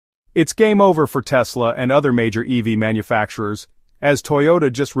It's game over for Tesla and other major EV manufacturers, as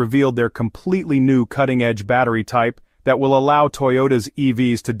Toyota just revealed their completely new cutting-edge battery type that will allow Toyota's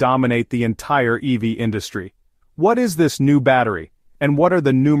EVs to dominate the entire EV industry. What is this new battery, and what are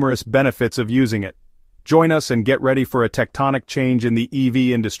the numerous benefits of using it? Join us and get ready for a tectonic change in the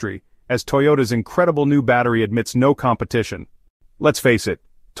EV industry, as Toyota's incredible new battery admits no competition. Let's face it,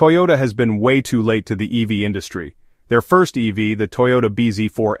 Toyota has been way too late to the EV industry. Their first EV, the Toyota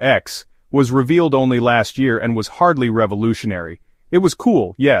BZ4X, was revealed only last year and was hardly revolutionary. It was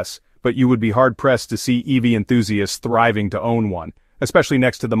cool, yes, but you would be hard-pressed to see EV enthusiasts thriving to own one, especially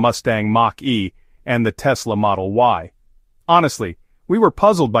next to the Mustang Mach-E and the Tesla Model Y. Honestly, we were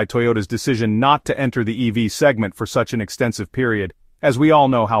puzzled by Toyota's decision not to enter the EV segment for such an extensive period, as we all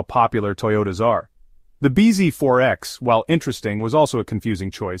know how popular Toyotas are. The BZ4X, while interesting, was also a confusing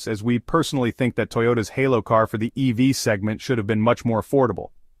choice, as we personally think that Toyota's halo car for the EV segment should have been much more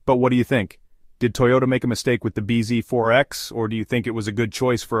affordable. But what do you think? Did Toyota make a mistake with the BZ4X, or do you think it was a good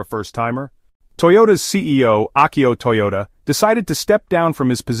choice for a first-timer? Toyota's CEO, Akio Toyoda, decided to step down from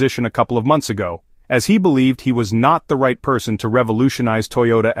his position a couple of months ago, as he believed he was not the right person to revolutionize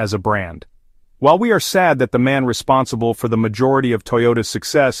Toyota as a brand. While we are sad that the man responsible for the majority of Toyota's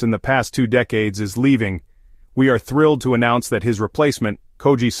success in the past 2 decades is leaving, we are thrilled to announce that his replacement,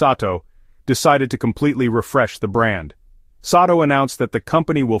 Koji Sato, decided to completely refresh the brand. Sato announced that the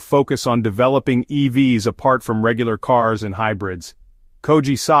company will focus on developing EVs apart from regular cars and hybrids.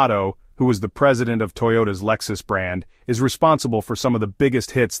 Koji Sato, who is the president of Toyota's Lexus brand, is responsible for some of the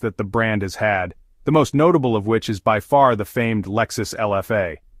biggest hits that the brand has had, the most notable of which is by far the famed Lexus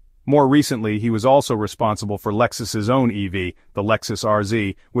LFA. More recently, he was also responsible for Lexus's own EV, the Lexus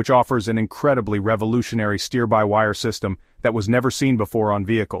RZ, which offers an incredibly revolutionary steer-by-wire system that was never seen before on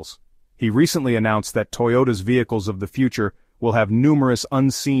vehicles. He recently announced that Toyota's vehicles of the future will have numerous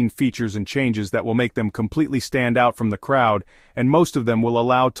unseen features and changes that will make them completely stand out from the crowd, and most of them will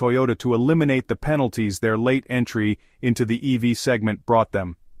allow Toyota to eliminate the penalties their late entry into the EV segment brought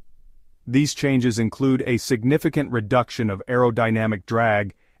them. These changes include a significant reduction of aerodynamic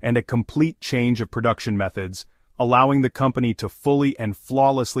drag and a complete change of production methods, allowing the company to fully and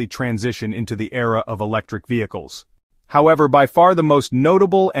flawlessly transition into the era of electric vehicles. However, by far the most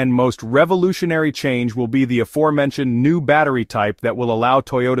notable and most revolutionary change will be the aforementioned new battery type that will allow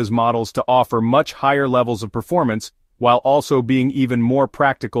Toyota's models to offer much higher levels of performance, while also being even more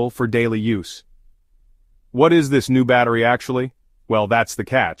practical for daily use. What is this new battery actually? Well, that's the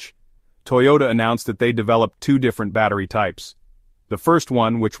catch. Toyota announced that they developed 2 different battery types. The first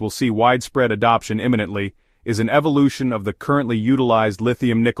one, which will see widespread adoption imminently, is an evolution of the currently utilized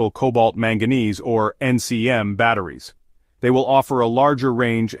lithium nickel cobalt manganese or NCM batteries. They will offer a larger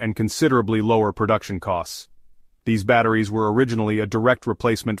range and considerably lower production costs. These batteries were originally a direct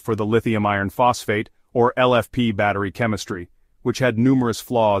replacement for the lithium iron phosphate or LFP battery chemistry, which had numerous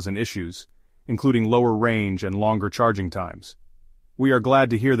flaws and issues, including lower range and longer charging times. We are glad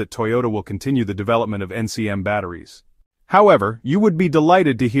to hear that Toyota will continue the development of NCM batteries. However, you would be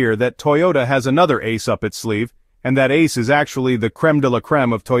delighted to hear that Toyota has another ace up its sleeve, and that ace is actually the creme de la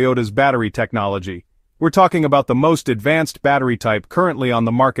creme of Toyota's battery technology. We're talking about the most advanced battery type currently on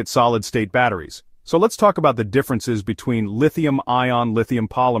the market, solid-state batteries. So let's talk about the differences between lithium-ion lithium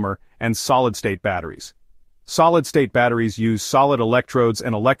polymer and solid-state batteries. Solid-state batteries use solid electrodes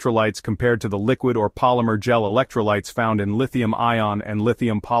and electrolytes compared to the liquid or polymer gel electrolytes found in lithium-ion and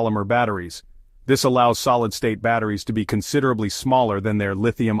lithium polymer batteries. This allows solid-state batteries to be considerably smaller than their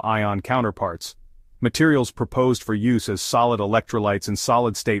lithium-ion counterparts. Materials proposed for use as solid electrolytes in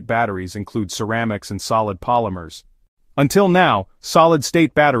solid-state batteries include ceramics and solid polymers. Until now,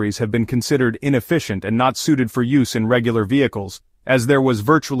 solid-state batteries have been considered inefficient and not suited for use in regular vehicles, as there was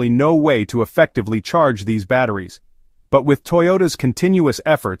virtually no way to effectively charge these batteries. But with Toyota's continuous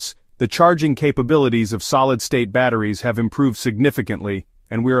efforts, the charging capabilities of solid-state batteries have improved significantly,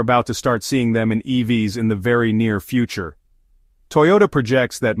 and we're about to start seeing them in EVs in the very near future. Toyota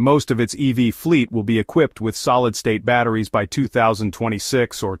projects that most of its EV fleet will be equipped with solid-state batteries by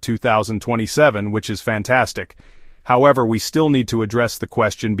 2026 or 2027, which is fantastic. However, we still need to address the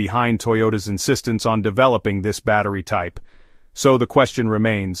question behind Toyota's insistence on developing this battery type. So the question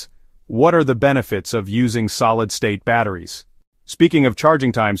remains, what are the benefits of using solid-state batteries? Speaking of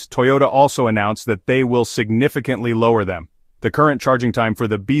charging times, Toyota also announced that they will significantly lower them. The current charging time for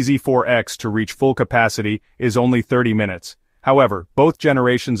the BZ4X to reach full capacity is only 30 minutes. However, both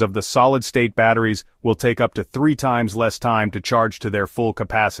generations of the solid-state batteries will take up to 3 times less time to charge to their full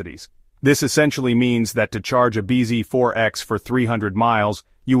capacities. This essentially means that to charge a BZ4X for 300 miles,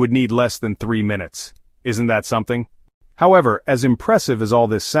 you would need less than 3 minutes. Isn't that something? However, as impressive as all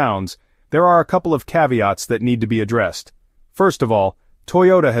this sounds, there are a couple of caveats that need to be addressed. First of all,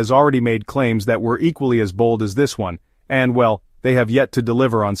 Toyota has already made claims that were equally as bold as this one, and well, they have yet to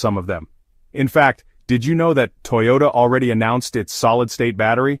deliver on some of them. In fact, did you know that Toyota already announced its solid-state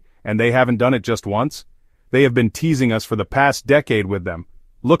battery, and they haven't done it just once? They have been teasing us for the past decade with them.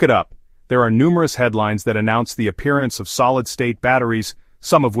 Look it up. There are numerous headlines that announce the appearance of solid-state batteries,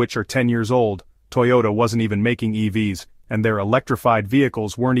 some of which are 10 years old. Toyota wasn't even making EVs, and their electrified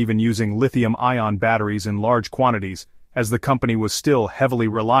vehicles weren't even using lithium-ion batteries in large quantities, as the company was still heavily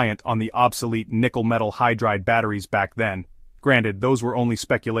reliant on the obsolete nickel-metal hydride batteries back then. Granted, those were only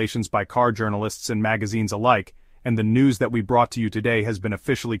speculations by car journalists and magazines alike, and the news that we brought to you today has been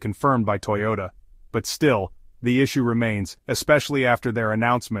officially confirmed by Toyota. But still, the issue remains, especially after their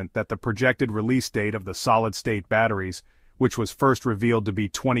announcement that the projected release date of the solid-state batteries, which was first revealed to be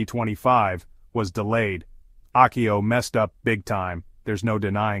 2025, was delayed. Akio messed up big time, there's no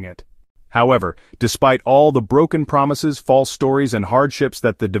denying it. However, despite all the broken promises, false stories and hardships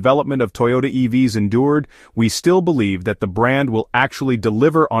that the development of Toyota EVs endured, we still believe that the brand will actually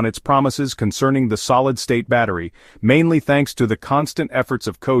deliver on its promises concerning the solid-state battery, mainly thanks to the constant efforts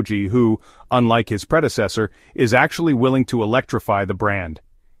of Koji who, unlike his predecessor, is actually willing to electrify the brand.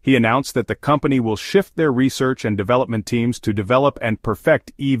 He announced that the company will shift their research and development teams to develop and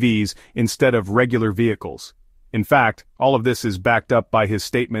perfect EVs instead of regular vehicles. In fact, all of this is backed up by his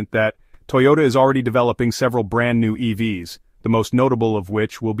statement that Toyota is already developing several brand new EVs, the most notable of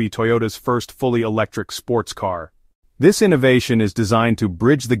which will be Toyota's first fully electric sports car. This innovation is designed to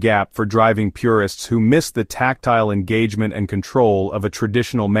bridge the gap for driving purists who miss the tactile engagement and control of a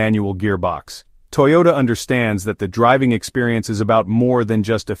traditional manual gearbox. Toyota understands that the driving experience is about more than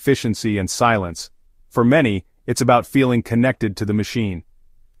just efficiency and silence. For many, it's about feeling connected to the machine.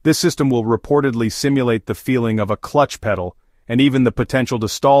 This system will reportedly simulate the feeling of a clutch pedal, and even the potential to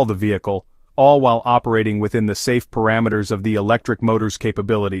stall the vehicle, all while operating within the safe parameters of the electric motor's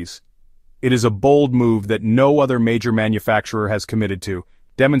capabilities. It is a bold move that no other major manufacturer has committed to,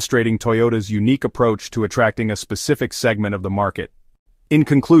 demonstrating Toyota's unique approach to attracting a specific segment of the market. In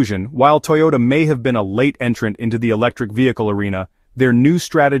conclusion, while Toyota may have been a late entrant into the electric vehicle arena, their new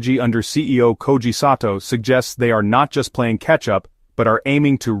strategy under CEO Koji Sato suggests they are not just playing catch-up, but are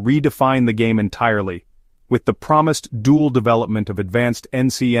aiming to redefine the game entirely. With the promised dual development of advanced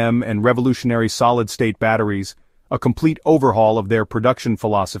NCM and revolutionary solid-state batteries, a complete overhaul of their production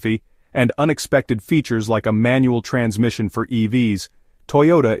philosophy, and unexpected features like a manual transmission for EVs,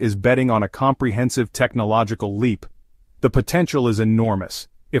 Toyota is betting on a comprehensive technological leap. The potential is enormous.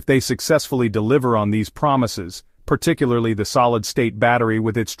 If they successfully deliver on these promises, particularly the solid-state battery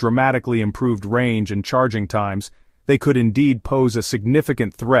with its dramatically improved range and charging times, they could indeed pose a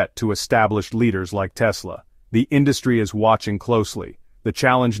significant threat to established leaders like Tesla. The industry is watching closely. The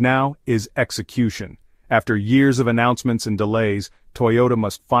challenge now is execution. After years of announcements and delays, Toyota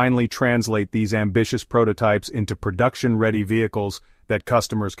must finally translate these ambitious prototypes into production-ready vehicles that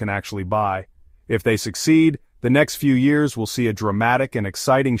customers can actually buy. If they succeed, the next few years will see a dramatic and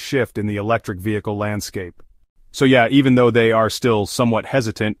exciting shift in the electric vehicle landscape. So yeah, even though they are still somewhat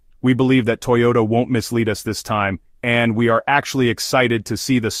hesitant, we believe that Toyota won't mislead us this time, and we are actually excited to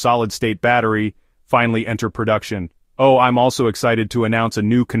see the solid-state battery finally enter production. Oh, I'm also excited to announce a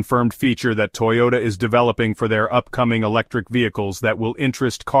new confirmed feature that Toyota is developing for their upcoming electric vehicles that will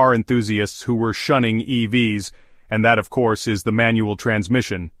interest car enthusiasts who were shunning EVs, and that of course is the manual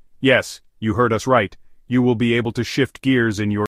transmission. Yes, you heard us right. You will be able to shift gears in your